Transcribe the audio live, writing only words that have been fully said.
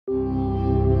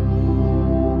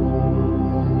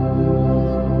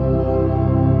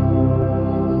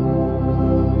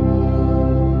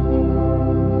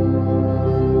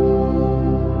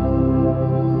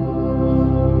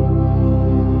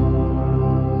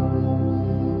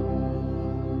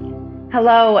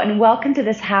Hello, and welcome to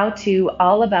this how-to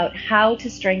all about how to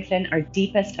strengthen our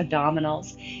deepest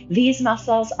abdominals. These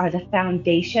muscles are the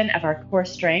foundation of our core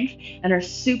strength and are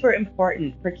super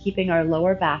important for keeping our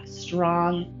lower back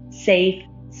strong, safe,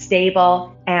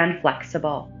 stable, and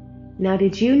flexible. Now,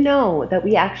 did you know that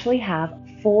we actually have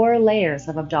 4 layers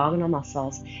of abdominal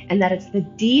muscles and that it's the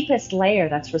deepest layer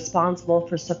that's responsible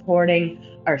for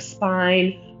supporting our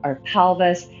spine, our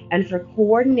pelvis, and for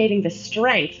coordinating the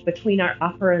strength between our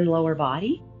upper and lower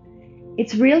body?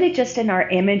 It's really just in our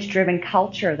image driven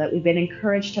culture that we've been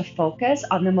encouraged to focus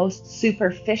on the most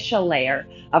superficial layer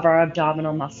of our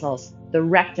abdominal muscles, the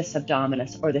rectus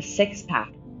abdominis or the six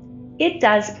pack. It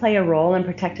does play a role in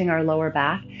protecting our lower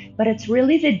back, but it's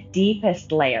really the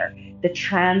deepest layer, the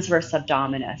transverse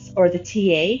abdominis or the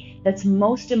TA, that's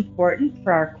most important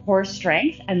for our core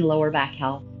strength and lower back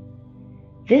health.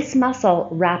 This muscle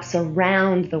wraps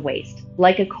around the waist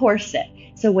like a corset.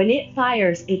 So when it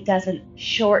fires, it doesn't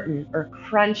shorten or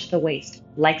crunch the waist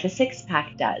like the six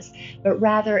pack does, but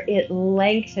rather it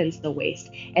lengthens the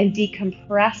waist and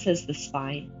decompresses the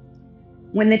spine.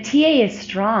 When the TA is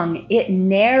strong, it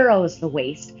narrows the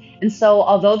waist. And so,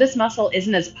 although this muscle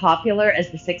isn't as popular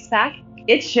as the six pack,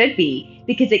 it should be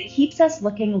because it keeps us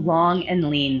looking long and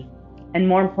lean. And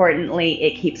more importantly,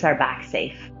 it keeps our back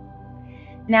safe.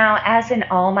 Now, as in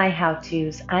all my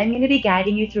how-tos, I'm going to be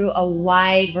guiding you through a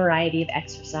wide variety of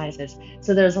exercises.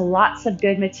 So there's lots of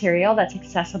good material that's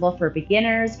accessible for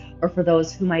beginners or for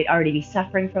those who might already be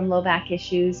suffering from low back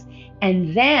issues.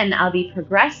 And then I'll be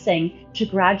progressing to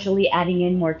gradually adding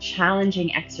in more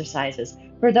challenging exercises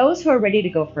for those who are ready to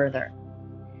go further.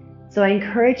 So I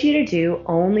encourage you to do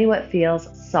only what feels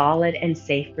solid and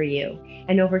safe for you.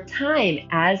 And over time,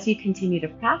 as you continue to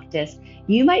practice,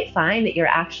 you might find that you're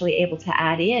actually able to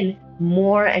add in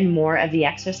more and more of the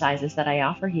exercises that I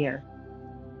offer here.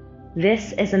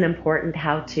 This is an important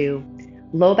how-to.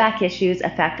 Low back issues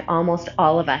affect almost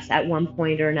all of us at one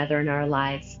point or another in our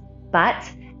lives. But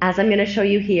as I'm going to show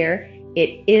you here,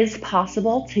 it is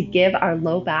possible to give our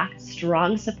low back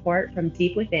strong support from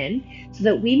deep within so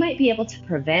that we might be able to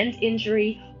prevent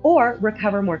injury or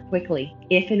recover more quickly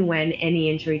if and when any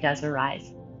injury does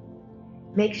arise.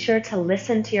 Make sure to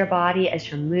listen to your body as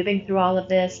you're moving through all of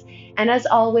this. And as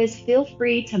always, feel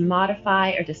free to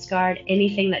modify or discard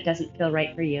anything that doesn't feel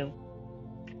right for you.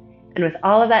 And with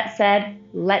all of that said,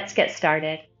 let's get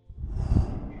started.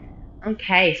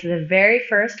 Okay, so the very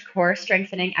first core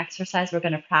strengthening exercise we're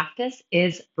going to practice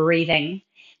is breathing.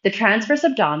 The transverse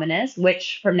abdominis,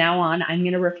 which from now on I'm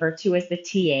going to refer to as the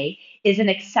TA, is an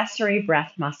accessory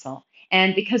breath muscle.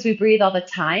 And because we breathe all the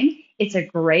time, it's a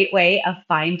great way of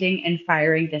finding and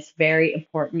firing this very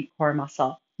important core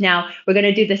muscle. Now, we're going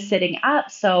to do this sitting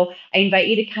up, so I invite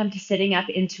you to come to sitting up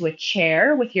into a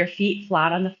chair with your feet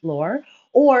flat on the floor.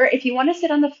 Or if you want to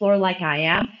sit on the floor like I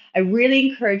am, I really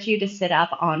encourage you to sit up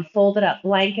on folded up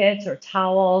blankets or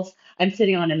towels. I'm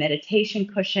sitting on a meditation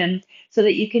cushion so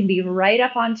that you can be right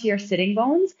up onto your sitting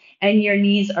bones and your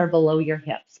knees are below your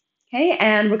hips. Okay,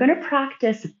 and we're going to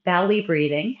practice belly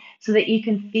breathing so that you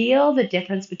can feel the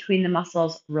difference between the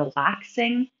muscles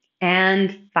relaxing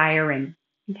and firing.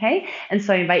 Okay, and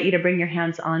so I invite you to bring your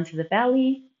hands onto the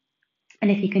belly.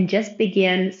 And if you can just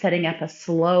begin setting up a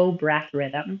slow breath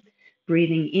rhythm,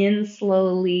 breathing in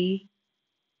slowly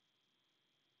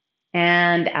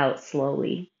and out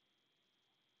slowly.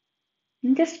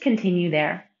 And just continue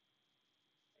there.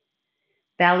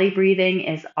 Belly breathing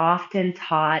is often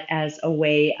taught as a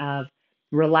way of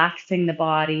relaxing the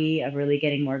body, of really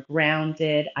getting more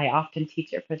grounded. I often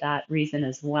teach it for that reason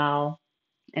as well.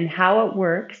 And how it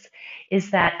works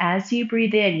is that as you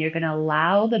breathe in, you're going to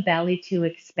allow the belly to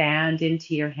expand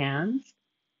into your hands.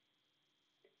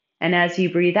 And as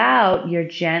you breathe out, you're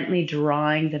gently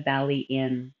drawing the belly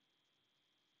in.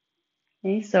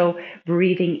 Okay, so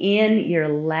breathing in, you're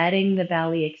letting the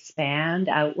belly expand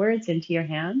outwards into your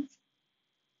hands.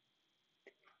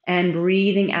 And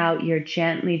breathing out, you're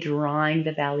gently drawing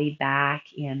the belly back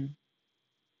in.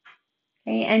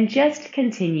 Okay, and just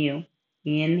continue.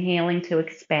 Inhaling to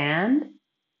expand.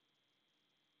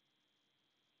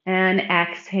 And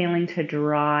exhaling to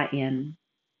draw in.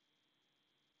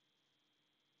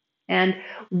 And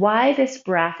why this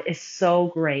breath is so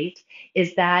great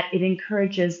is that it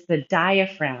encourages the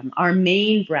diaphragm, our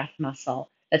main breath muscle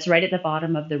that's right at the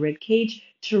bottom of the rib cage,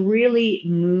 to really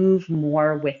move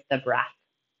more with the breath.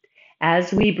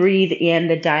 As we breathe in,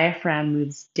 the diaphragm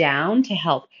moves down to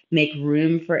help make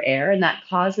room for air, and that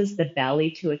causes the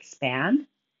belly to expand.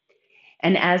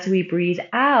 And as we breathe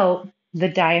out, the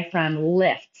diaphragm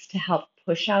lifts to help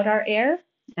push out our air,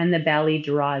 and the belly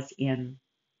draws in.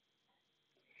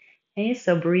 Okay,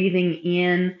 so breathing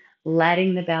in,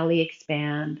 letting the belly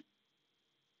expand,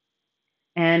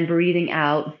 and breathing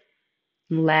out,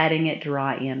 letting it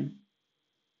draw in.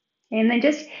 And then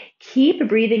just keep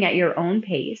breathing at your own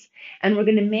pace. And we're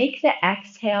going to make the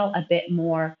exhale a bit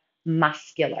more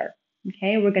muscular.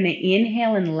 Okay, we're going to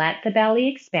inhale and let the belly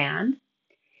expand.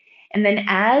 And then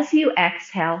as you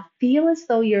exhale, feel as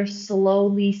though you're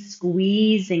slowly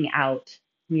squeezing out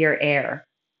your air.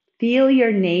 Feel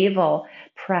your navel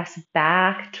press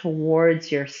back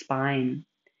towards your spine.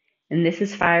 And this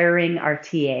is firing our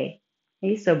TA.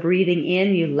 Okay, so breathing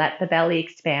in, you let the belly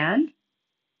expand.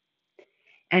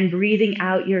 And breathing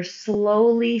out, you're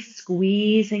slowly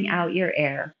squeezing out your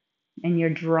air. And you're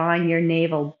drawing your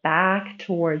navel back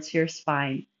towards your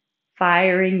spine,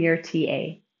 firing your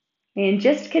TA. And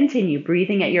just continue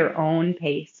breathing at your own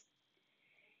pace.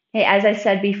 Okay, as I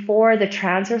said before, the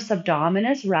transverse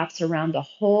abdominis wraps around the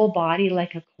whole body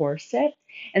like a corset.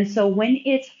 And so when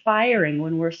it's firing,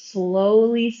 when we're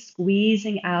slowly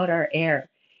squeezing out our air,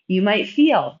 you might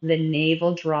feel the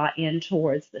navel draw in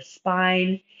towards the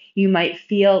spine. You might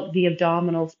feel the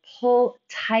abdominals pull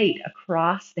tight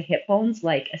across the hip bones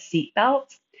like a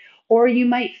seatbelt. Or you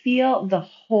might feel the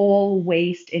whole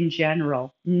waist in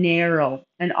general narrow.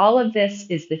 And all of this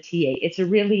is the TA. It's a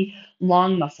really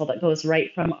long muscle that goes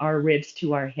right from our ribs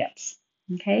to our hips.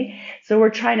 Okay, so we're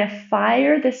trying to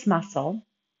fire this muscle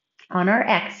on our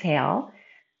exhale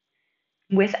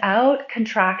without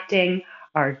contracting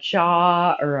our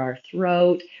jaw or our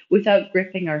throat, without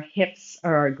gripping our hips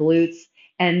or our glutes.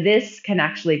 And this can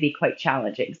actually be quite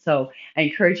challenging. So I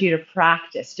encourage you to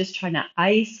practice just trying to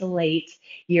isolate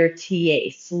your TA,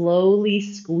 slowly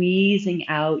squeezing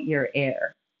out your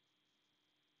air.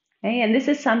 Okay, and this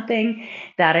is something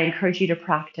that I encourage you to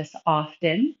practice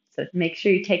often. So make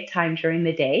sure you take time during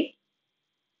the day.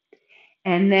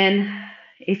 And then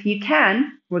if you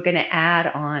can, we're going to add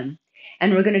on.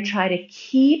 And we're going to try to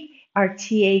keep our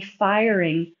TA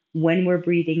firing when we're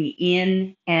breathing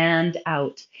in and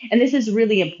out. And this is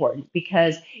really important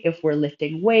because if we're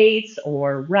lifting weights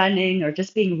or running or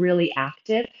just being really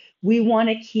active, we want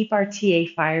to keep our TA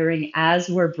firing as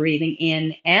we're breathing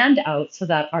in and out so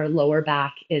that our lower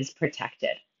back is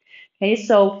protected. Okay,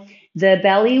 so the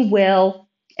belly will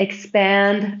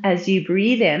expand as you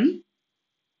breathe in.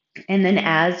 And then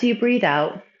as you breathe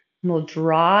out, we'll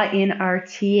draw in our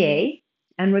TA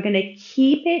and we're going to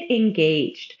keep it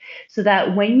engaged so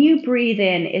that when you breathe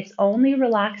in, it's only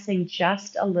relaxing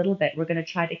just a little bit. We're going to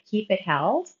try to keep it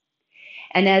held.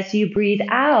 And as you breathe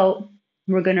out,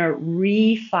 we're going to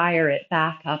refire it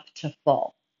back up to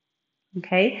full.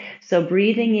 Okay, so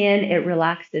breathing in, it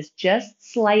relaxes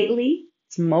just slightly.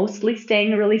 It's mostly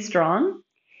staying really strong.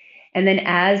 And then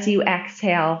as you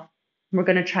exhale, we're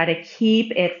going to try to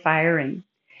keep it firing.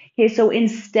 Okay, so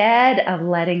instead of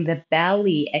letting the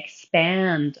belly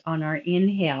expand on our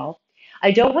inhale,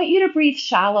 I don't want you to breathe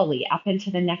shallowly up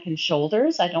into the neck and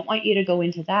shoulders. I don't want you to go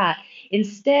into that.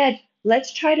 Instead,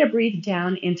 let's try to breathe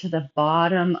down into the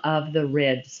bottom of the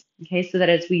ribs. Okay, so that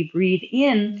as we breathe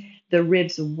in, the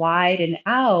ribs widen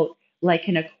out like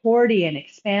an accordion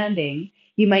expanding.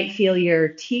 You might feel your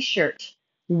t-shirt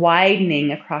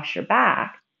widening across your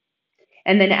back.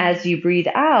 And then as you breathe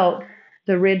out,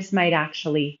 the ribs might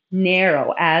actually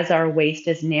narrow as our waist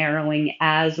is narrowing,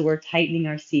 as we're tightening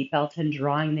our seatbelt and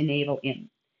drawing the navel in.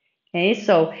 Okay,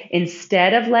 so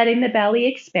instead of letting the belly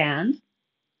expand,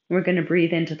 we're going to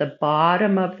breathe into the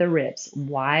bottom of the ribs,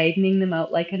 widening them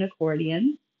out like an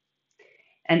accordion.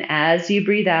 And as you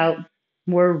breathe out,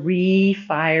 we're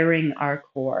refiring our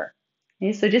core.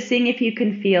 Okay, so just seeing if you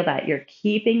can feel that. You're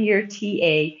keeping your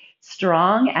TA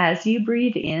strong as you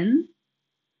breathe in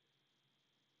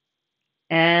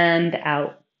and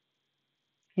out.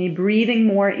 Okay, breathing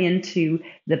more into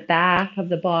the back of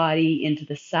the body, into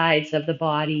the sides of the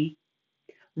body,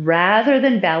 rather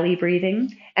than belly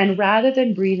breathing, and rather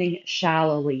than breathing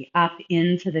shallowly up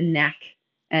into the neck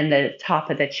and the top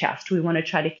of the chest. We want to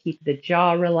try to keep the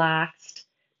jaw relaxed,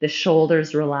 the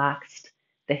shoulders relaxed,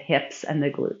 the hips and the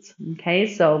glutes.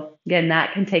 Okay, so again,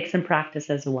 that can take some practice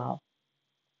as well.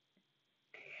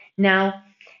 Now,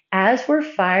 as we're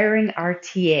firing our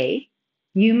TA,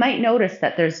 you might notice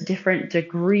that there's different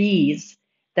degrees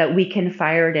that we can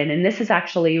fire it in. And this is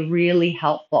actually really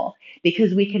helpful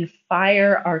because we can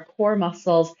fire our core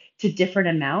muscles to different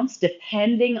amounts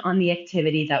depending on the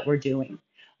activity that we're doing.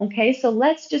 Okay, so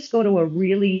let's just go to a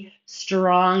really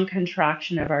strong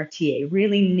contraction of our TA,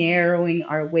 really narrowing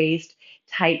our waist,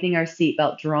 tightening our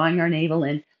seatbelt, drawing our navel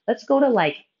in. Let's go to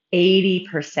like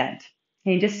 80%.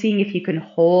 Okay, just seeing if you can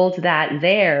hold that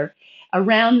there,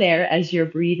 around there as you're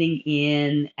breathing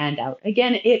in and out.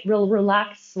 Again, it will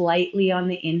relax slightly on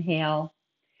the inhale,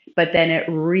 but then it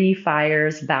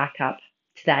refires back up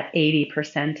to that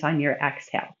 80% on your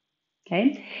exhale.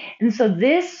 Okay. And so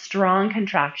this strong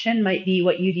contraction might be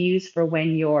what you'd use for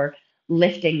when you're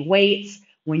lifting weights,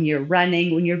 when you're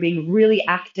running, when you're being really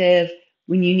active,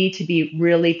 when you need to be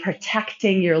really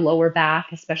protecting your lower back,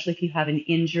 especially if you have an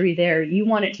injury there. You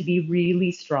want it to be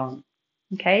really strong.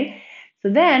 Okay. So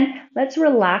then let's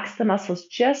relax the muscles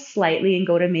just slightly and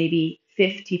go to maybe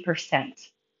 50%. Okay.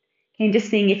 And just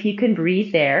seeing if you can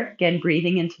breathe there. Again,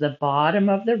 breathing into the bottom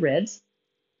of the ribs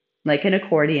like an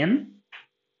accordion.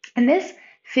 And this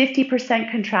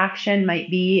 50% contraction might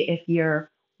be if you're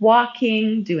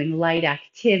walking, doing light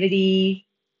activity.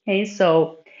 Okay,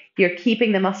 so you're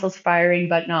keeping the muscles firing,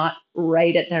 but not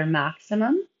right at their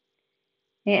maximum.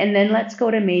 Okay, and then let's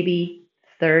go to maybe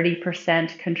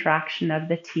 30% contraction of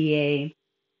the TA.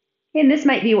 And this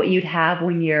might be what you'd have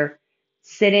when you're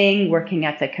sitting, working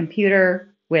at the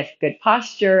computer with good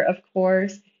posture, of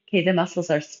course. Okay, the muscles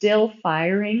are still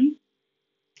firing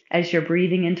as you're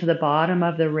breathing into the bottom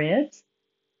of the ribs.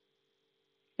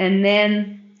 And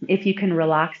then if you can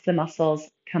relax the muscles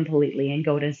completely and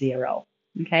go to zero.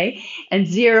 Okay. And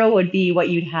zero would be what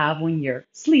you'd have when you're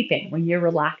sleeping, when you're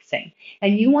relaxing.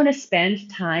 And you want to spend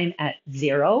time at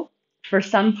zero for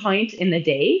some point in the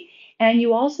day. And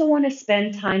you also want to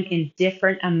spend time in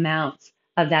different amounts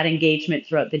of that engagement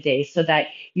throughout the day so that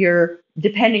you're,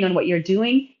 depending on what you're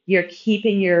doing, you're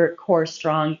keeping your core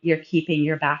strong, you're keeping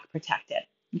your back protected.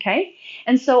 Okay.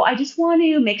 And so I just want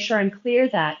to make sure I'm clear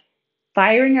that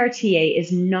firing our TA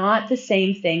is not the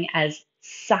same thing as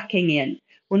sucking in.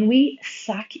 When we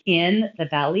suck in the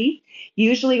belly,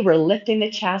 usually we're lifting the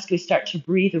chest. We start to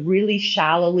breathe really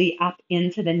shallowly up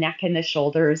into the neck and the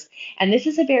shoulders. And this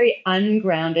is a very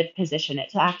ungrounded position.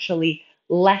 It's actually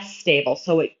less stable.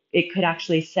 So it could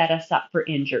actually set us up for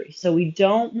injury. So we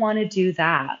don't want to do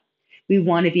that. We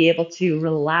want to be able to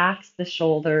relax the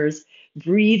shoulders,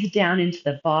 breathe down into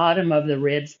the bottom of the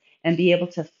ribs, and be able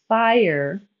to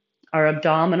fire our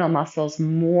abdominal muscles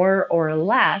more or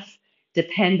less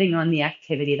depending on the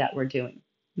activity that we're doing.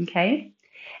 Okay.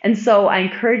 And so I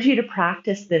encourage you to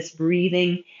practice this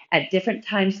breathing at different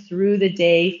times through the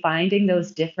day, finding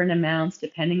those different amounts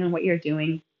depending on what you're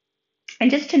doing. And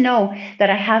just to know that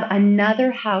I have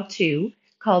another how-to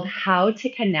called How to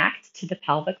Connect to the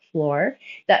Pelvic Floor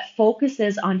that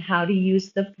focuses on how to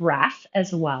use the breath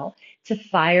as well to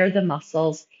fire the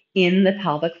muscles in the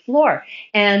pelvic floor.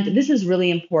 And this is really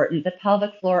important. The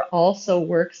pelvic floor also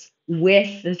works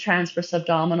with the transverse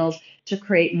abdominals to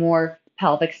create more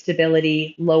pelvic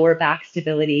stability, lower back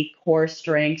stability, core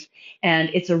strength. And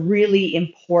it's a really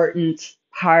important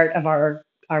part of our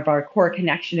core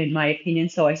connection, in my opinion.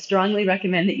 So I strongly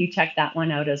recommend that you check that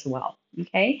one out as well.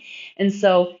 Okay. And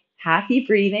so happy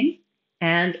breathing.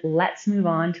 And let's move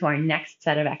on to our next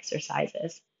set of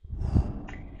exercises.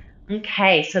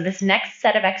 Okay, so this next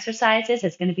set of exercises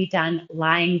is going to be done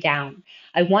lying down.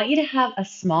 I want you to have a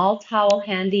small towel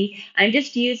handy. I'm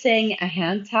just using a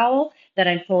hand towel that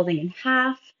I'm folding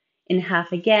in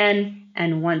half again,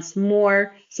 and once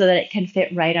more so that it can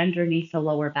fit right underneath the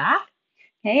lower back.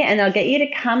 Okay, and I'll get you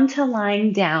to come to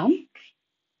lying down.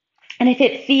 And if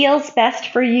it feels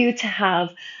best for you to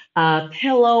have a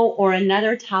pillow or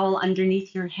another towel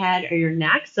underneath your head or your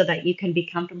neck so that you can be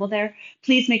comfortable there,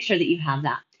 please make sure that you have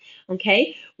that.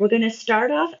 Okay, we're going to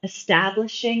start off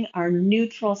establishing our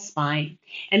neutral spine.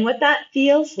 And what that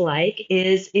feels like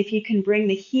is if you can bring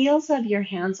the heels of your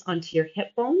hands onto your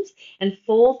hip bones and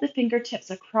fold the fingertips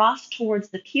across towards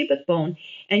the pubic bone.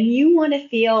 And you want to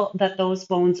feel that those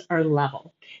bones are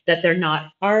level, that they're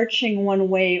not arching one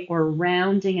way or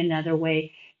rounding another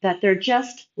way, that they're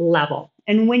just level.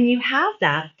 And when you have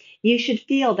that, you should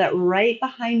feel that right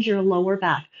behind your lower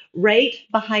back, right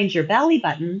behind your belly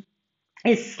button,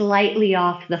 is slightly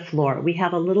off the floor. We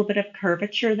have a little bit of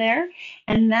curvature there,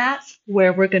 and that's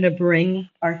where we're going to bring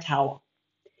our towel.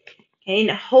 Okay,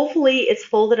 and hopefully it's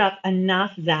folded up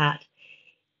enough that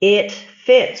it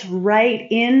fits right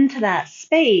into that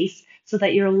space so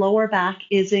that your lower back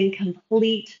is in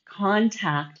complete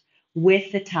contact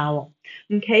with the towel.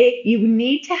 Okay, you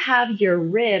need to have your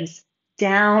ribs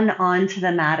down onto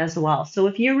the mat as well. So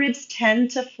if your ribs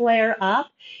tend to flare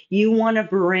up, you want to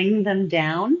bring them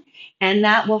down, and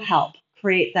that will help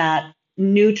create that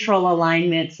neutral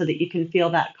alignment so that you can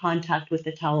feel that contact with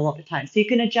the towel all the time. So you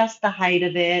can adjust the height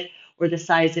of it or the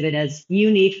size of it as you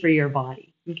need for your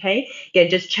body. Okay, again,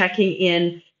 just checking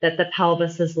in that the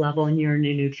pelvis is level and you're in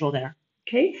a neutral there.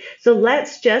 Okay, so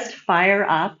let's just fire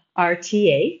up our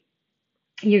TA.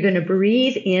 You're going to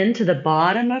breathe into the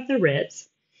bottom of the ribs.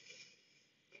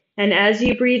 And as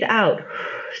you breathe out,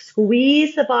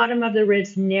 squeeze the bottom of the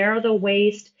ribs, narrow the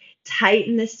waist,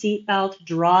 Tighten the seatbelt,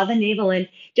 draw the navel in,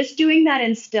 just doing that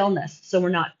in stillness. So we're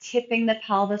not tipping the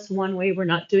pelvis one way, we're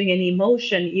not doing any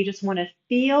motion. You just want to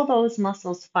feel those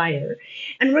muscles fire.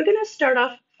 And we're going to start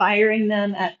off firing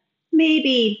them at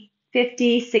maybe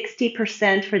 50,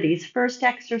 60% for these first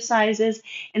exercises.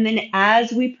 And then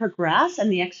as we progress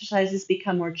and the exercises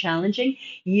become more challenging,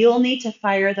 you'll need to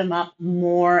fire them up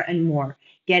more and more,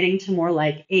 getting to more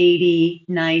like 80,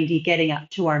 90, getting up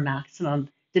to our maximum,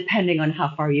 depending on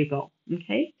how far you go,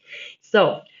 okay?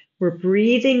 So we're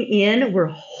breathing in, we're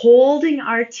holding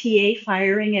our TA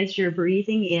firing as you're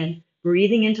breathing in,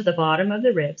 breathing into the bottom of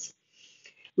the ribs.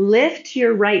 Lift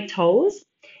your right toes,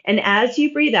 and as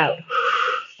you breathe out,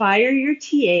 fire your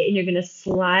TA, and you're going to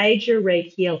slide your right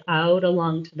heel out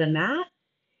along to the mat,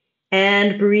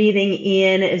 and breathing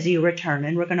in as you return.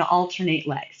 And we're going to alternate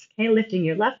legs, okay? Lifting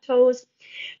your left toes,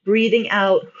 breathing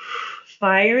out,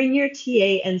 firing your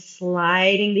TA and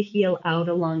sliding the heel out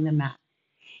along the mat,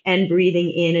 and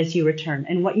breathing in as you return.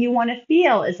 And what you want to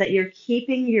feel is that you're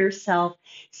keeping yourself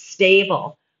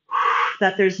stable,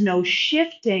 that there's no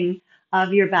shifting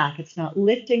of your back. It's not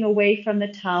lifting away from the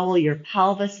towel. Your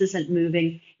pelvis isn't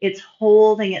moving. It's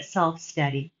holding itself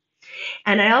steady.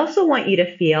 And I also want you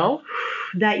to feel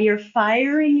that you're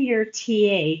firing your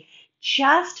TA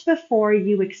just before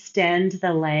you extend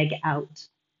the leg out.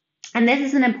 And this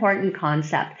is an important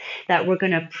concept, that we're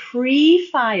going to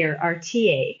pre-fire our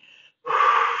TA.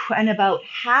 And about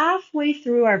halfway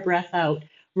through our breath out,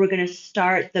 we're going to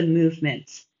start the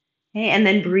movement. Okay? And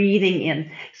then breathing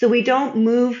in. So we don't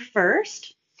move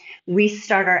first. We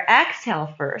start our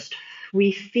exhale first.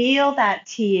 We feel that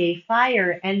TA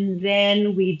fire, and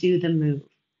then we do the move.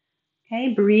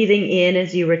 Okay, breathing in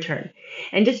as you return.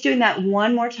 And just doing that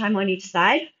one more time on each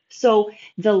side. So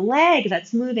the leg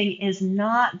that's moving is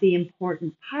not the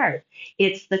important part.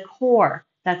 It's the core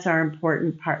that's our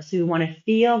important part. So we want to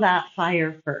feel that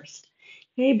fire first.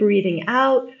 Okay, breathing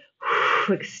out,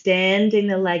 extending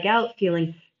the leg out,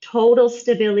 feeling total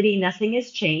stability, nothing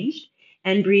has changed,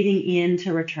 and breathing in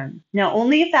to return. Now,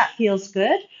 only if that feels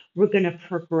good, we're going to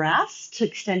progress to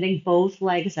extending both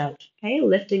legs out. Okay,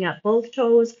 lifting up both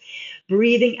toes,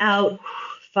 breathing out,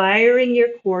 firing your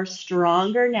core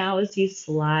stronger now as you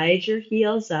slide your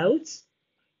heels out,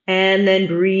 and then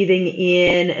breathing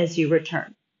in as you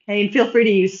return. Okay, and feel free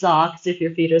to use socks if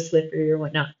your feet are slippery or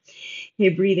whatnot. Okay,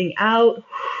 breathing out,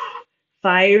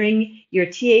 firing your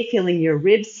TA, feeling your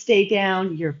ribs stay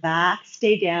down, your back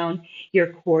stay down,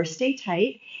 your core stay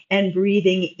tight, and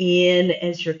breathing in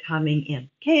as you're coming in.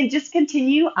 Okay, and just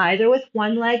continue either with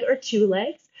one leg or two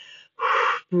legs.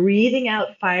 Breathing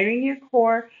out, firing your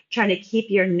core, trying to keep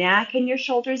your neck and your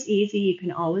shoulders easy. You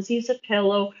can always use a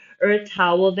pillow or a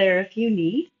towel there if you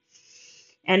need.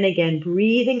 And again,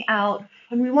 breathing out.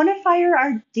 And we want to fire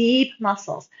our deep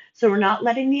muscles. So we're not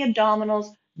letting the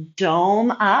abdominals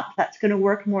dome up. That's going to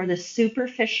work more the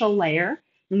superficial layer.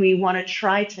 And we want to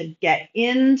try to get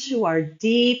into our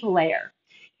deep layer.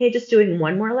 Okay, just doing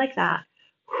one more like that.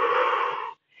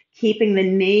 Keeping the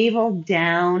navel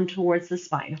down towards the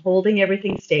spine, holding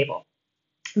everything stable.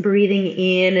 Breathing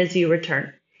in as you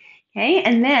return. Okay,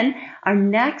 and then our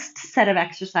next set of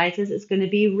exercises is going to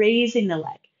be raising the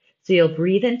leg. So you'll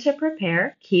breathe in to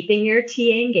prepare, keeping your TA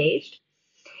engaged,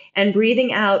 and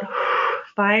breathing out,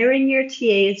 firing your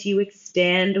TA as you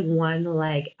extend one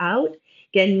leg out.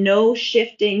 Again, no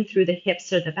shifting through the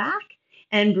hips or the back,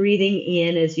 and breathing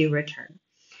in as you return.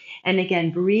 And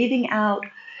again, breathing out,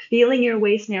 feeling your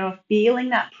waist narrow, feeling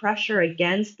that pressure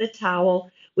against the towel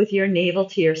with your navel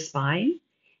to your spine,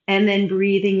 and then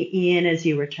breathing in as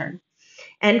you return.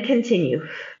 And continue,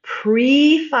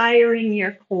 pre-firing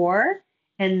your core,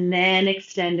 and then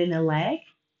extending the leg,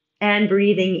 and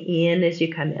breathing in as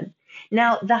you come in.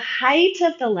 Now, the height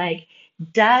of the leg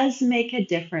does make a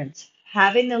difference.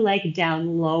 Having the leg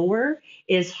down lower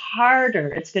is harder.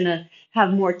 It's going to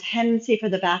have more tendency for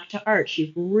the back to arch.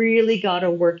 You've really got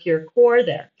to work your core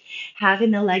there.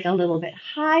 Having the leg a little bit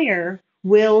higher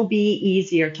will be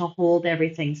easier to hold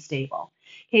everything stable.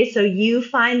 Okay, so you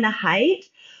find the height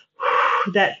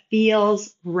that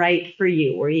feels right for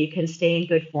you, where you can stay in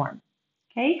good form.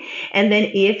 Okay, and then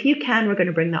if you can, we're going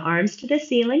to bring the arms to the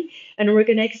ceiling, and we're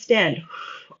going to extend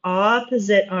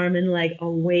opposite arm and leg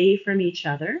away from each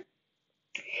other,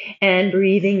 and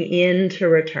breathing in to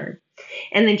return.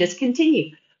 And then just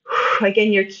continue.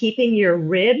 Again, you're keeping your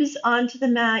ribs onto the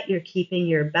mat, you're keeping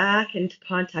your back in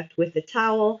contact with the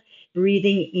towel,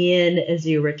 breathing in as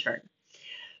you return.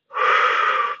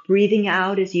 Breathing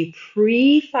out as you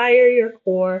pre-fire your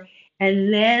core,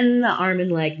 and then the arm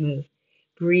and leg move.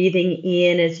 Breathing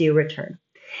in as you return.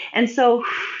 And so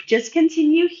just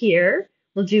continue here.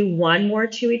 We'll do one more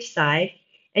to each side.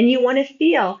 And you want to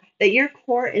feel that your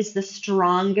core is the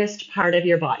strongest part of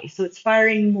your body. So it's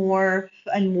firing more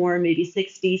and more, maybe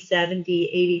 60,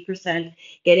 70, 80%,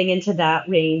 getting into that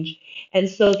range. And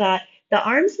so that the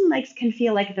arms and legs can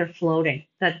feel like they're floating,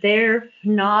 that they're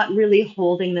not really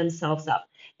holding themselves up,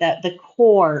 that the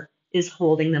core is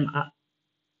holding them up.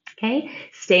 Okay,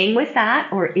 staying with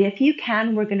that, or if you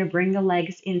can, we're going to bring the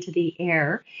legs into the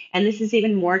air. And this is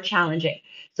even more challenging.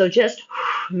 So just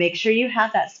make sure you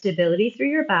have that stability through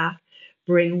your back.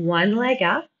 Bring one leg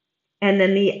up and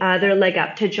then the other leg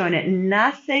up to join it.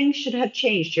 Nothing should have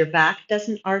changed. Your back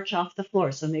doesn't arch off the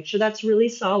floor. So make sure that's really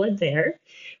solid there.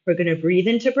 We're going to breathe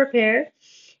in to prepare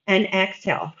and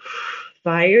exhale.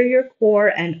 Fire your core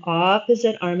and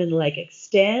opposite arm and leg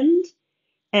extend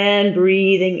and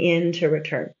breathing in to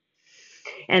return.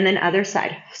 And then other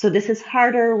side. So this is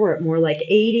harder. We're at more like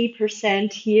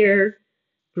 80% here.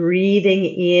 Breathing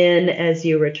in as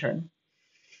you return.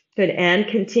 Good. And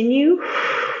continue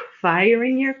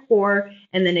firing your core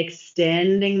and then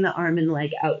extending the arm and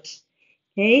leg out.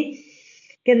 Okay.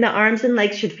 Again, the arms and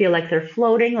legs should feel like they're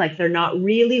floating, like they're not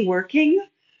really working.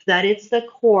 That it's the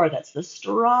core. That's the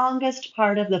strongest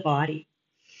part of the body.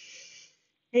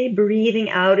 Okay. Breathing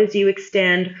out as you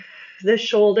extend. The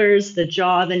shoulders, the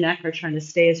jaw, the neck are trying to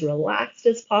stay as relaxed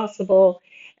as possible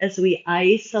as we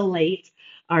isolate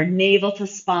our navel to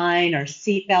spine, our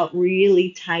seatbelt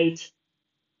really tight.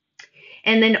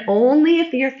 And then only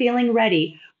if you're feeling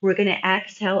ready, we're going to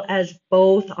exhale as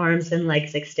both arms and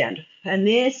legs extend. And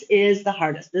this is the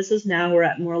hardest. This is now we're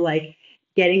at more like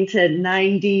getting to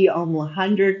 90, almost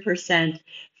 100%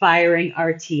 firing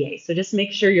RTA. So just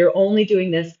make sure you're only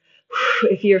doing this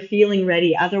if you're feeling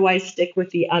ready. Otherwise, stick with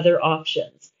the other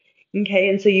options. Okay,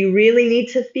 and so you really need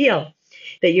to feel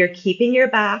that you're keeping your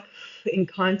back in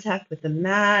contact with the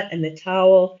mat and the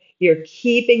towel. You're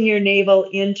keeping your navel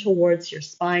in towards your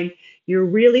spine. You're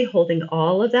really holding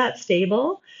all of that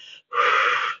stable,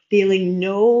 feeling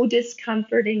no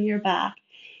discomfort in your back.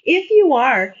 If you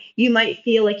are, you might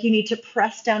feel like you need to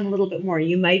press down a little bit more.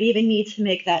 You might even need to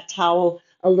make that towel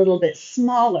a little bit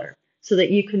smaller so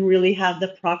that you can really have the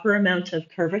proper amount of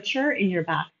curvature in your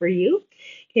back for you.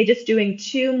 Okay, just doing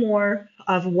 2 more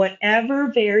of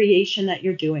whatever variation that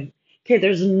you're doing. Okay,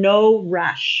 there's no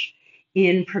rush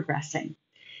in progressing.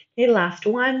 Okay, last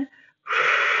one.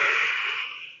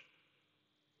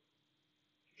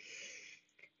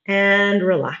 And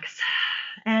relax.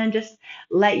 And just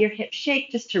let your hips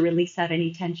shake just to release out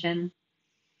any tension.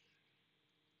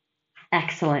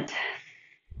 Excellent.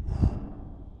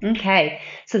 Okay,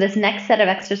 so this next set of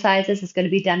exercises is going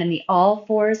to be done in the all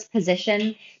fours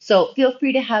position. So feel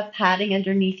free to have padding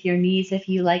underneath your knees if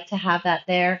you like to have that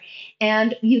there.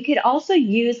 And you could also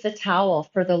use the towel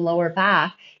for the lower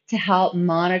back to help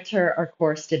monitor our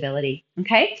core stability.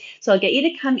 Okay, so I'll get you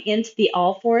to come into the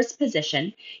all fours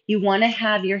position. You want to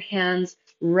have your hands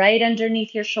right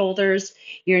underneath your shoulders,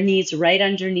 your knees right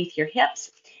underneath your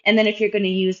hips. And then if you're going to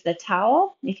use the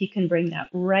towel, if you can bring that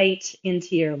right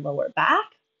into your lower back.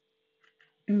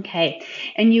 Okay,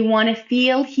 and you want to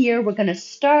feel here, we're going to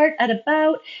start at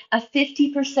about a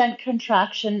 50%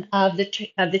 contraction of the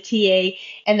TA,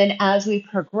 and then as we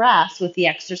progress with the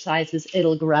exercises,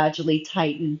 it'll gradually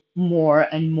tighten more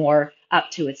and more up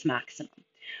to its maximum.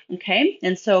 Okay,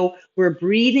 and so we're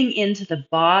breathing into the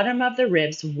bottom of the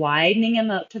ribs, widening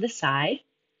them out to the side,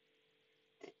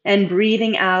 and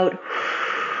breathing out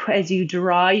as you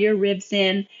draw your ribs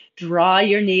in, draw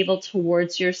your navel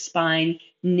towards your spine,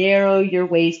 narrow your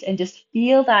waist, and just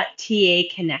feel that TA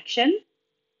connection.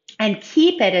 And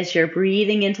keep it as you're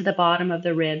breathing into the bottom of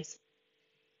the ribs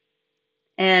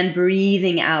and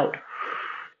breathing out.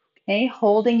 Okay,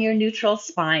 holding your neutral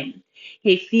spine.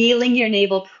 Okay, feeling your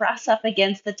navel press up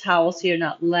against the towel so you're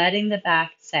not letting the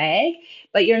back sag,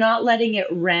 but you're not letting it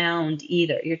round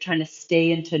either. You're trying to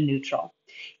stay into neutral.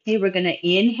 Okay, we're going to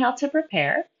inhale to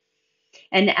prepare.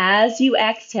 And as you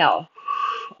exhale,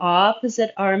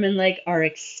 opposite arm and leg are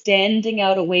extending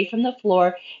out away from the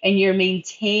floor, and you're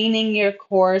maintaining your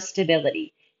core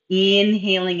stability.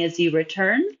 Inhaling as you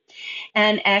return,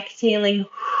 and exhaling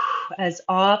as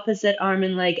opposite arm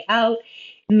and leg out,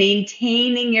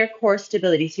 maintaining your core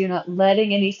stability. So you're not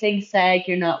letting anything sag,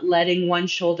 you're not letting one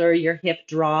shoulder or your hip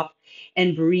drop,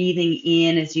 and breathing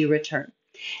in as you return.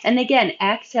 And again,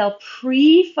 exhale,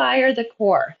 pre-fire the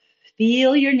core.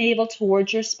 Feel your navel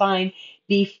towards your spine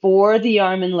before the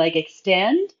arm and leg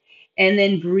extend, and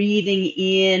then breathing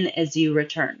in as you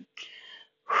return.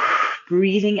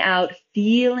 Breathing out,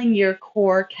 feeling your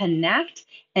core connect,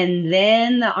 and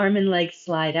then the arm and leg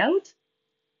slide out.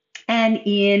 And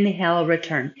inhale,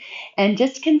 return. And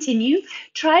just continue.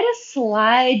 Try to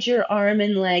slide your arm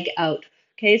and leg out.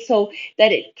 Okay, so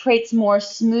that it creates more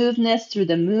smoothness through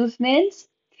the movements.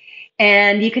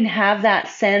 And you can have that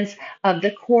sense of the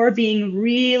core being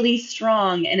really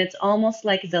strong, and it's almost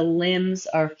like the limbs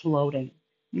are floating.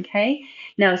 Okay,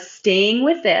 now staying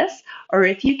with this, or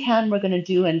if you can, we're going to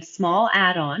do a small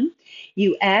add on.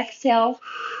 You exhale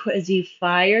as you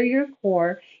fire your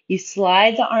core, you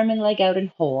slide the arm and leg out and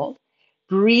hold.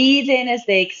 Breathe in as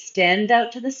they extend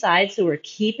out to the side, so we're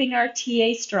keeping our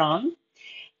TA strong.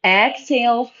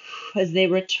 Exhale as they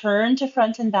return to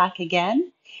front and back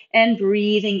again, and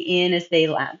breathing in as they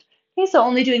land. Okay, so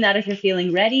only doing that if you're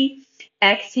feeling ready.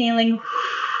 Exhaling,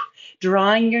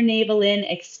 drawing your navel in,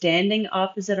 extending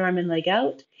opposite arm and leg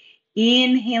out.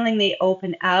 Inhaling, they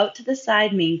open out to the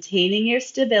side, maintaining your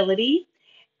stability.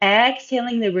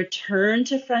 Exhaling, they return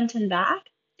to front and back,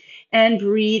 and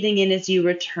breathing in as you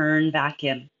return back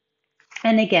in.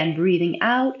 And again, breathing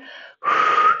out,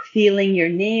 feeling your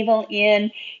navel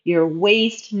in, your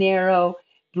waist narrow,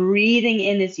 breathing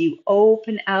in as you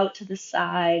open out to the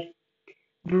side,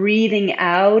 breathing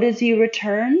out as you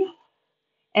return,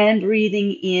 and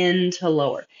breathing in to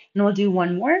lower. And we'll do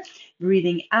one more.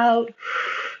 Breathing out,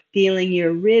 feeling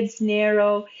your ribs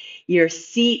narrow, your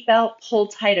seat belt pull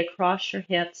tight across your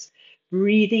hips,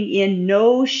 breathing in,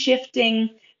 no shifting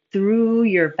through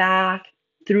your back,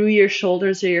 through your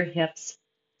shoulders or your hips,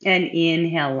 and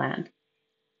inhale, land.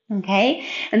 Okay,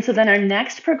 and so then our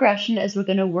next progression is we're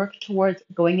going to work towards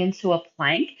going into a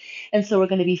plank. And so we're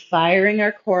going to be firing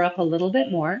our core up a little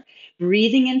bit more,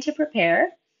 breathing in to prepare,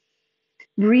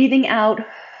 breathing out,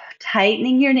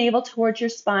 tightening your navel towards your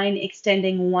spine,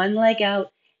 extending one leg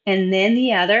out and then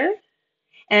the other,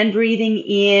 and breathing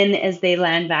in as they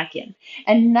land back in.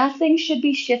 And nothing should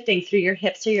be shifting through your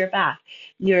hips or your back.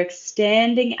 You're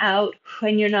extending out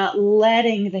when you're not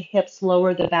letting the hips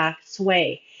lower the back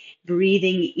sway.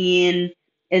 Breathing in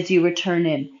as you return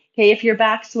in. Okay, if your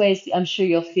back sways, I'm sure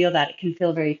you'll feel that. It can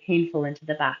feel very painful into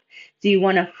the back. So you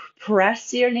want to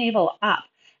press your navel up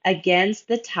against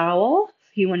the towel.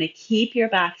 You want to keep your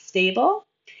back stable,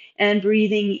 and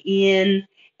breathing in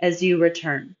as you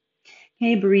return.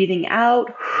 Okay, breathing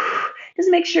out.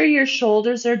 Just make sure your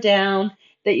shoulders are down,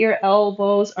 that your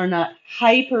elbows are not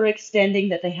hyperextending,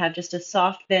 that they have just a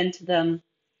soft bend to them.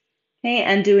 Okay,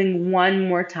 and doing one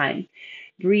more time.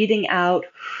 Breathing out,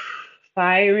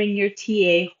 firing your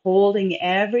TA, holding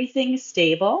everything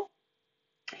stable,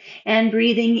 and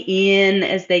breathing in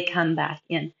as they come back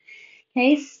in.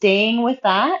 Okay, staying with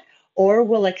that, or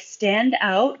we'll extend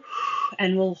out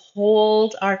and we'll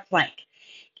hold our plank.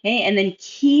 Okay, and then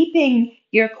keeping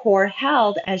your core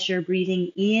held as you're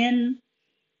breathing in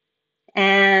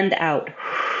and out.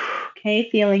 Okay,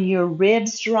 feeling your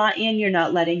ribs draw in. You're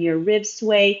not letting your ribs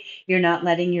sway. You're not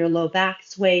letting your low back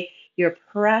sway. You're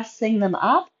pressing them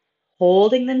up,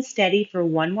 holding them steady for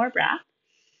one more breath.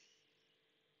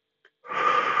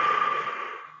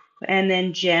 And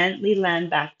then gently land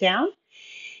back down.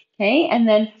 Okay, and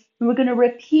then we're going to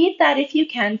repeat that if you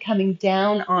can, coming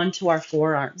down onto our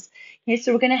forearms. Okay,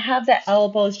 so we're going to have the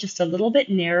elbows just a little bit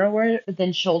narrower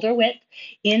than shoulder width.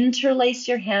 Interlace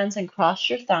your hands and cross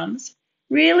your thumbs.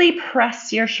 Really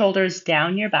press your shoulders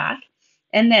down your back.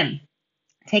 And then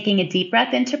taking a deep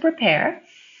breath in to prepare.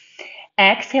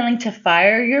 Exhaling to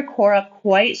fire your core up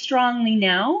quite strongly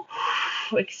now.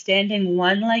 Extending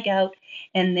one leg out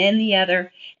and then the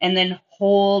other, and then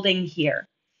holding here.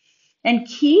 And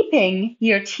keeping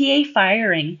your TA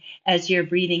firing as you're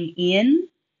breathing in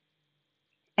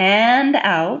and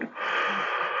out.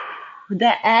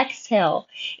 The exhale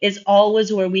is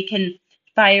always where we can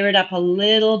fire it up a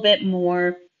little bit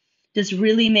more. Just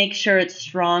really make sure it's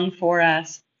strong for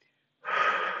us.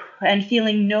 And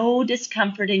feeling no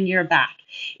discomfort in your back.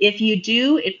 If you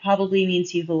do, it probably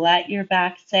means you've let your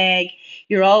back sag.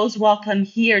 You're always welcome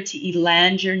here to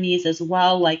land your knees as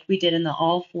well, like we did in the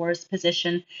all fours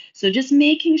position. So just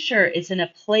making sure it's in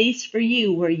a place for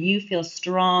you where you feel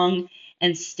strong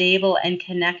and stable and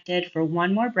connected for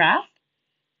one more breath.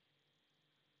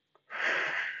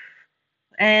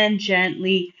 And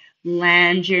gently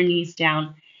land your knees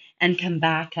down and come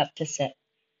back up to sit.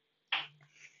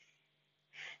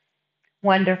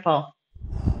 Wonderful.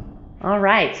 All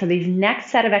right, so these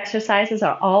next set of exercises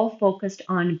are all focused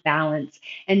on balance.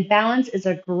 And balance is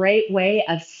a great way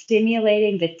of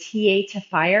stimulating the TA to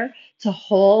fire, to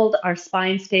hold our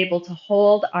spine stable, to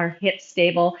hold our hips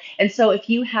stable. And so if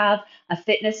you have a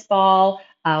fitness ball,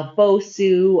 a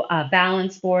BOSU, a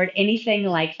balance board, anything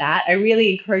like that, I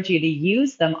really encourage you to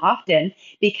use them often,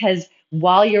 because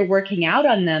while you're working out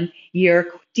on them, your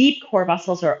deep core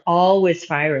muscles are always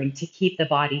firing to keep the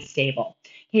body stable.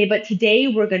 Okay, but today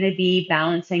we're going to be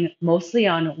balancing mostly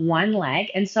on one leg.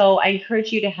 And so I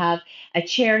encourage you to have a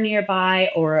chair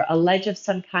nearby or a ledge of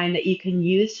some kind that you can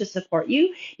use to support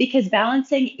you, because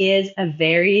balancing is a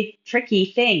very tricky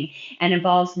thing and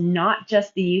involves not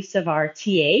just the use of our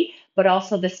TA, but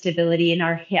also the stability in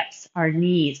our hips, our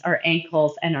knees, our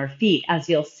ankles, and our feet, as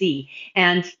you'll see.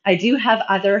 And I do have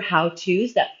other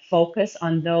how-tos that focus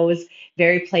on those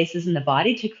very places in the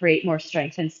body to create more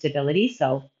strength and stability.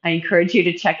 So I encourage you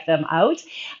to check them out.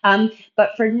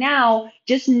 But for now,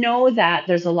 just know that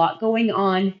there's a lot going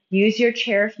on. Use your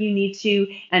chair if you need to.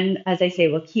 And as I say,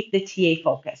 we'll keep the TA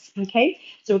focus. Okay,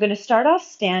 so we're going to start off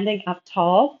standing up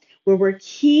tall, where we're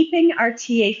keeping our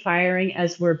TA firing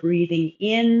as we're breathing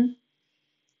in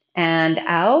and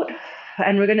out.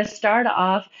 And we're going to start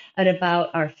off at about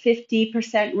our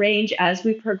 50% range. As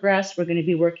we progress, we're going to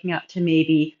be working up to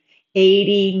maybe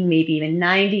 80, maybe even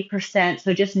 90%.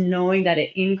 So just knowing that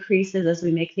it increases as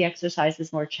we make the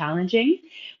exercises more challenging.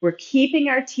 We're keeping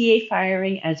our TA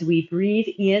firing as we breathe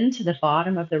into the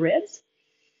bottom of the ribs.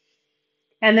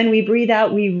 And then we breathe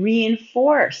out, we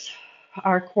reinforce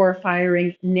our core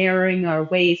firing, narrowing our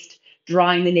waist,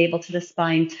 drawing the navel to the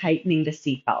spine, tightening the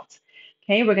seatbelt.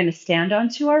 Okay, we're going to stand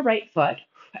onto our right foot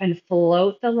and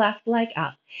float the left leg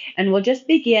up. And we'll just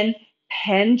begin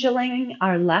penduluming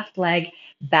our left leg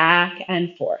back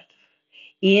and forth.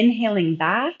 Inhaling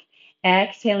back,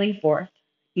 exhaling forth.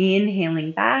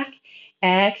 Inhaling back,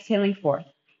 exhaling forth.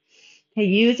 Okay,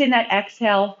 using that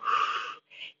exhale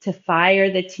to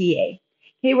fire the TA.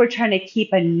 Okay, we're trying to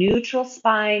keep a neutral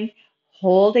spine,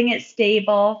 holding it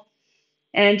stable,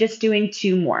 and just doing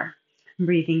two more.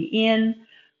 Breathing in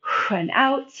and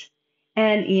out,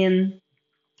 and in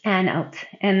and out,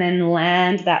 and then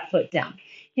land that foot down.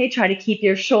 Okay, try to keep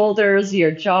your shoulders, your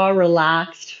jaw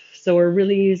relaxed. So we're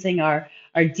really using our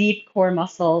deep core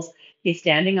muscles. Okay,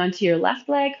 standing onto your left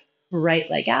leg, right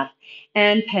leg up,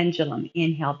 and pendulum.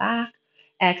 Inhale back,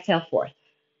 exhale forth.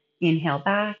 Inhale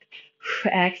back,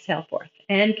 exhale forth,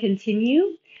 and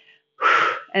continue.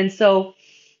 And so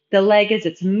the leg, as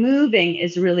it's moving,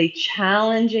 is really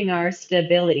challenging our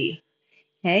stability.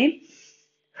 Okay,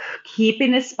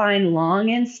 keeping the spine long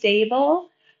and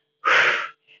stable,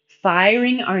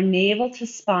 firing our navel to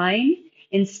spine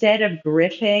instead of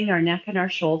gripping our neck and our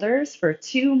shoulders for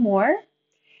two more.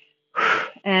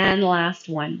 And last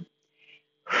one.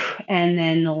 And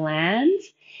then land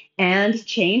and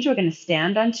change. We're going to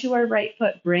stand onto our right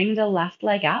foot, bring the left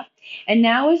leg up. And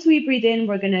now as we breathe in,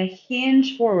 we're going to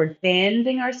hinge forward,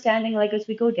 bending our standing leg as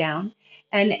we go down.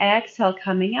 And exhale,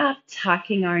 coming up,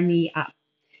 tucking our knee up.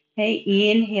 Okay,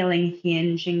 inhaling,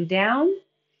 hinging down.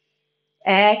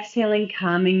 Exhaling,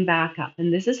 coming back up.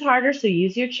 And this is harder, so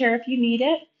use your chair if you need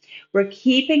it. We're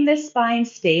keeping the spine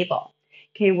stable.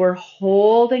 Okay, we're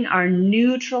holding our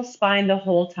neutral spine the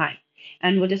whole time.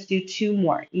 And we'll just do two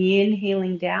more.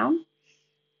 Inhaling down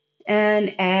and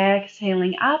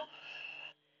exhaling up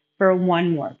for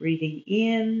one more. Breathing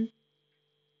in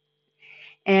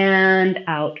and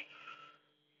out.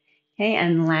 Okay,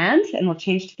 and land, and we'll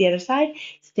change to the other side.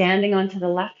 Standing onto the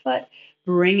left foot,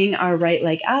 bringing our right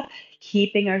leg up,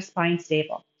 keeping our spine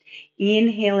stable.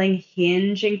 Inhaling,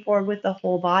 hinging forward with the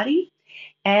whole body.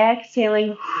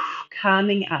 Exhaling,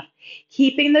 coming up.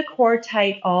 Keeping the core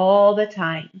tight all the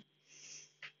time.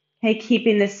 Okay,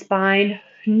 keeping the spine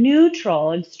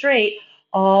neutral and straight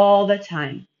all the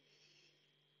time.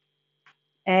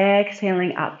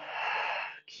 Exhaling up.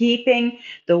 Keeping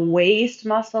the waist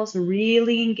muscles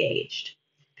really engaged.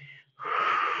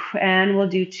 And we'll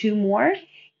do two more.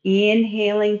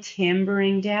 Inhaling,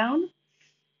 timbering down.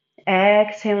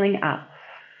 Exhaling up.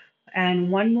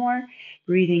 And one more.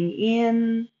 Breathing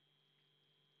in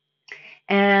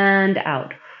and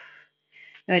out.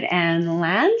 Good, and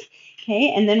land.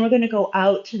 Okay, and then we're going to go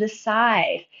out to the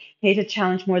side, okay, to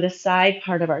challenge more the side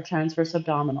part of our transverse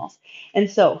abdominals. And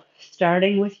so,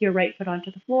 starting with your right foot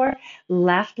onto the floor,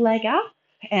 left leg up,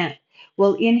 and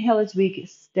we'll inhale as we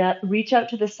reach out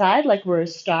to the side like we're a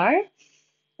star,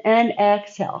 and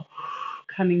exhale,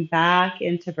 coming back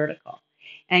into vertical,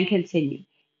 and continue.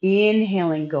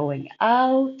 Inhaling, going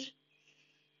out,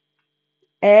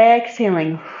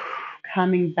 exhaling,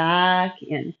 coming back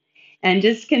in, and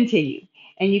just continue.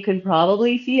 And you can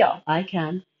probably feel, I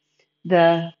can,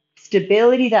 the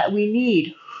stability that we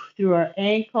need through our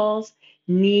ankles,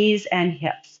 knees, and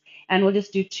hips. And we'll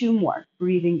just do two more.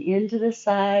 Breathing into the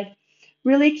side,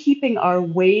 really keeping our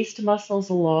waist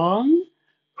muscles long,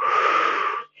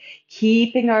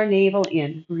 keeping our navel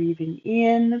in. Breathing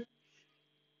in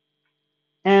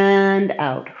and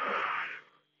out.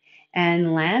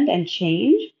 And land and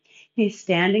change. Okay,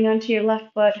 standing onto your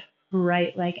left foot,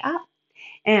 right leg up.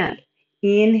 And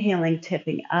Inhaling,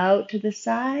 tipping out to the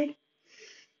side.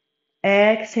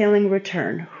 Exhaling,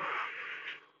 return.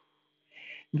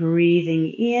 Breathing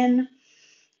in.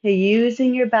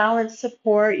 Using your balance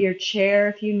support, your chair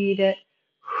if you need it.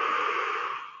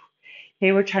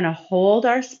 Okay, we're trying to hold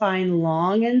our spine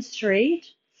long and straight.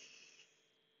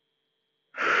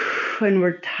 When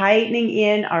we're tightening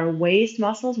in our waist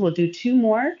muscles, we'll do 2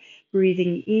 more.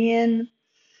 Breathing in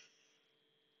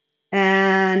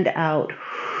and out.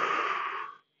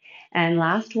 And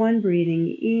last one, breathing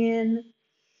in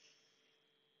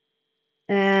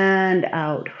and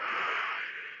out.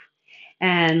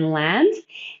 And land.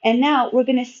 And now we're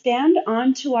going to stand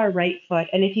onto our right foot.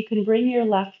 And if you can bring your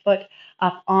left foot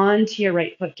up onto your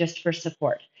right foot just for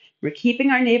support. We're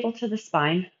keeping our navel to the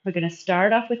spine. We're going to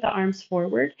start off with the arms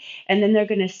forward, and then they're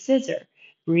going to scissor.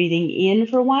 Breathing in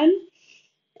for 1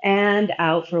 and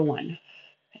out for 1.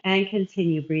 And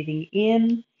continue breathing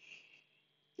in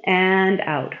and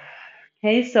out.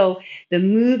 Okay, so the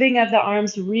moving of the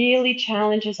arms really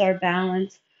challenges our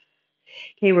balance.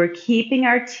 Okay, we're keeping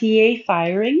our TA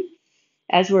firing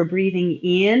as we're breathing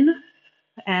in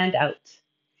and out.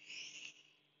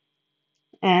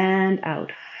 And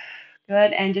out.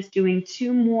 Good, and just doing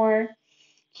 2 more.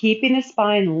 Keeping the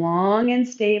spine long and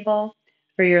stable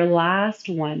for your last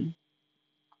one.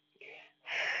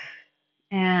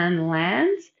 And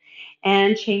land.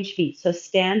 And change feet. So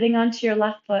standing onto your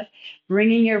left foot,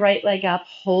 bringing your right leg up,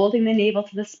 holding the navel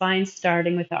to the spine,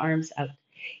 starting with the arms out.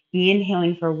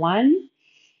 Inhaling for 1,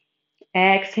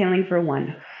 exhaling for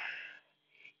 1.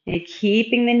 And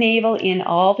keeping the navel in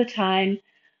all the time.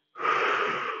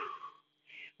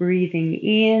 Breathing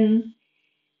in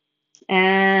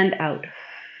and out.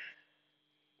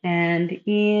 And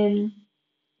in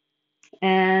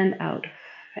and out.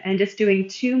 And just doing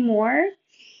 2 more.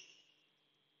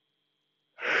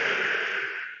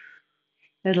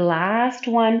 The last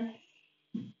one.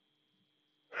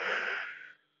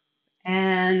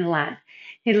 And land.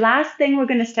 Okay, last thing, we're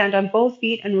going to stand on both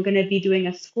feet and we're going to be doing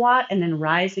a squat and then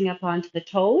rising up onto the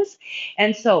toes.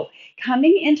 And so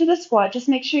coming into the squat, just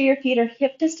make sure your feet are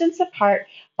hip distance apart.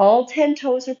 All 10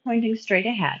 toes are pointing straight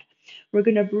ahead. We're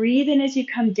going to breathe in as you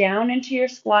come down into your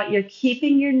squat. You're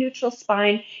keeping your neutral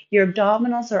spine. Your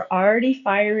abdominals are already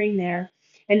firing there.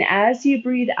 And as you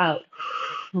breathe out,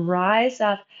 rise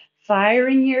up,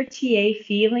 firing your TA,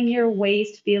 feeling your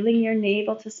waist, feeling your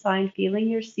navel to spine, feeling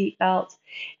your seat belt.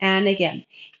 And again,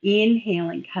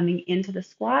 inhaling, coming into the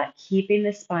squat, keeping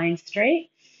the spine straight.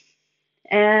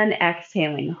 And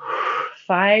exhaling,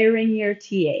 firing your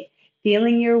TA,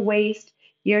 feeling your waist,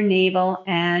 your navel,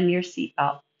 and your seat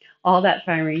belt. All that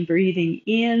firing, breathing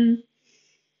in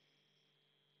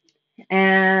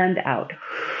and out.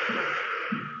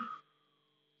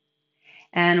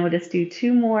 And we'll just do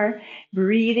 2 more.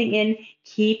 Breathing in,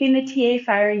 keeping the TA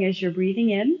firing as you're breathing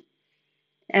in,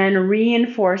 and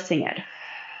reinforcing it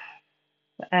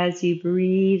as you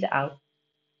breathe out.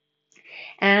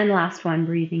 And last one,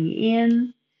 breathing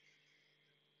in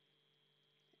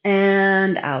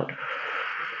and out.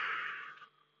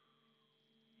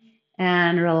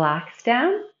 And relax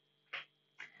down.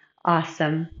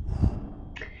 Awesome.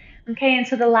 Okay, and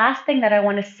so the last thing that I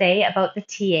want to say about the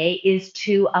TA is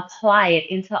to apply it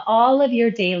into all of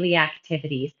your daily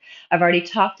activities. I've already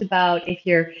talked about if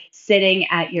you're sitting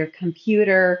at your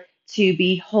computer to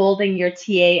be holding your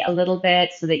TA a little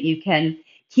bit so that you can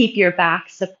keep your back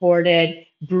supported,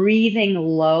 breathing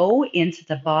low into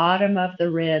the bottom of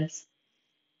the ribs,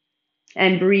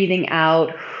 and breathing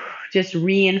out, just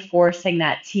reinforcing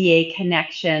that TA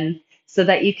connection so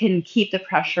that you can keep the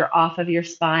pressure off of your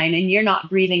spine and you're not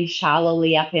breathing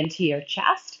shallowly up into your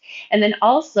chest. And then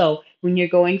also when you're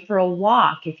going for a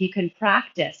walk, if you can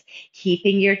practice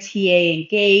keeping your TA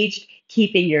engaged,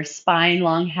 keeping your spine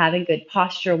long, having good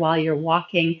posture while you're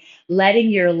walking, letting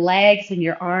your legs and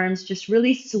your arms just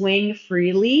really swing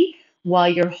freely while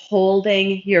you're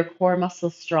holding your core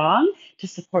muscles strong to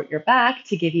support your back,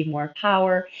 to give you more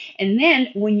power. And then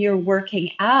when you're working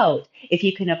out, if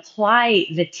you can apply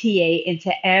the TA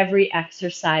into every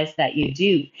exercise that you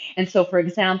do. And so, for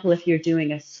example, if you're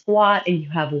doing a squat and you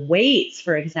have weights,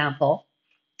 for example,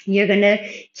 you're going to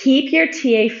keep your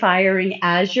TA firing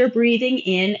as you're breathing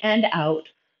in and out.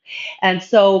 And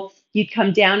so you'd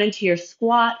come down into your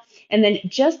squat, and then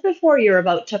just before you're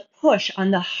about to push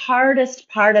on the hardest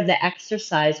part of the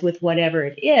exercise with whatever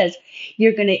it is,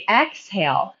 you're going to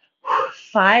exhale,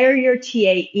 fire your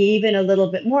TA even a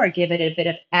little bit more, give it a bit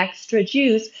of extra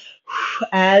juice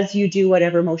as you do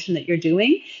whatever motion that you're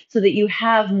doing so that you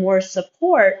have more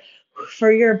support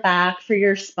for your back, for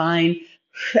your spine,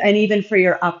 and even for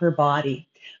your upper body.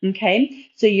 Okay,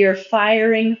 so you're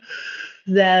firing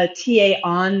the TA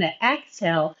on the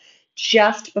exhale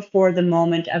just before the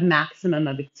moment of maximum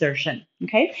of exertion,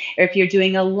 okay? Or if you're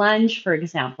doing a lunge, for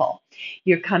example,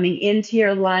 you're coming into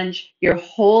your lunge, you're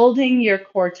holding your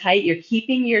core tight, you're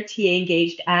keeping your TA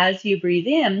engaged as you breathe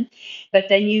in, but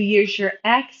then you use your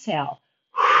exhale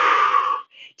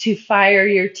to fire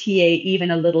your TA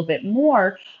even a little bit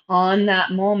more on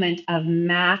that moment of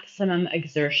maximum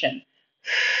exertion.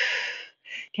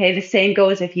 Okay, the same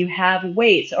goes if you have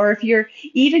weights or if you're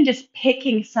even just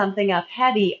picking something up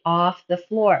heavy off the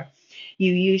floor.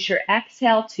 You use your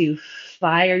exhale to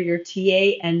fire your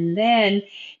TA and then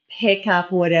pick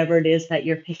up whatever it is that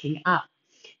you're picking up.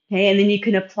 Okay, and then you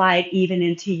can apply it even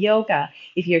into yoga.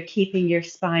 If you're keeping your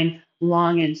spine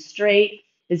long and straight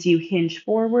as you hinge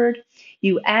forward,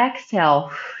 you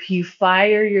exhale, you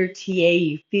fire your TA,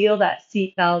 you feel that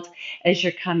seatbelt as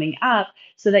you're coming up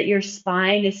so that your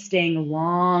spine is staying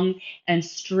long and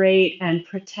straight and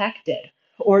protected.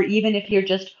 Or even if you're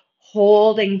just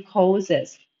holding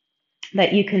poses,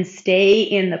 that you can stay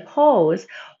in the pose,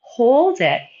 hold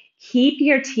it, keep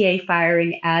your TA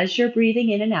firing as you're breathing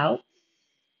in and out,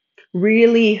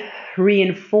 really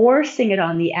reinforcing it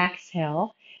on the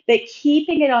exhale, but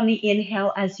keeping it on the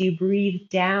inhale as you breathe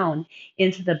down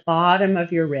into the bottom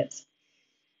of your ribs.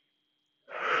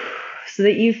 So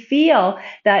that you feel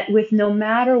that with no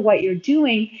matter what you're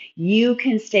doing, you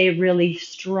can stay really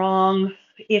strong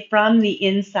from the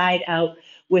inside out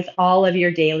with all of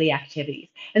your daily activities.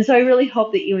 And so I really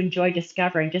hope that you enjoy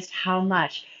discovering just how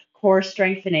much core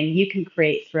strengthening you can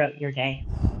create throughout your day.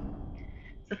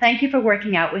 So thank you for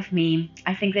working out with me.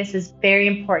 I think this is very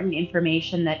important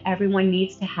information that everyone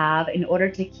needs to have in order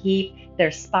to keep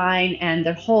their spine and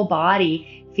their whole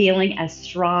body feeling as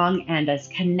strong and as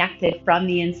connected from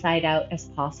the inside out as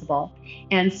possible.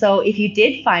 And so if you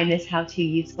did find this how-to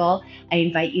useful, I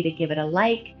invite you to give it a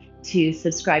like, to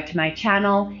subscribe to my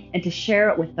channel, and to share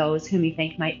it with those whom you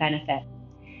think might benefit.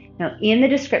 Now, in the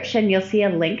description, you'll see a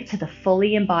link to the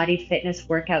Fully Embodied Fitness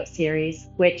Workout Series,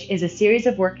 which is a series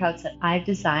of workouts that I've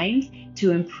designed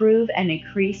to improve and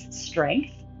increase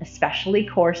strength, especially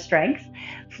core strength,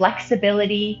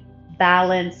 flexibility,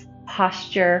 balance,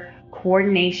 posture,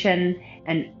 coordination,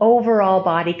 and overall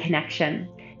body connection.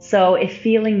 So if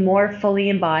feeling more fully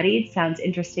embodied sounds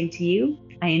interesting to you,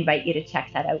 I invite you to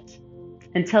check that out.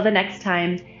 Until the next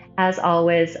time, as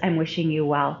always, I'm wishing you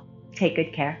well. Take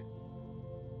good care.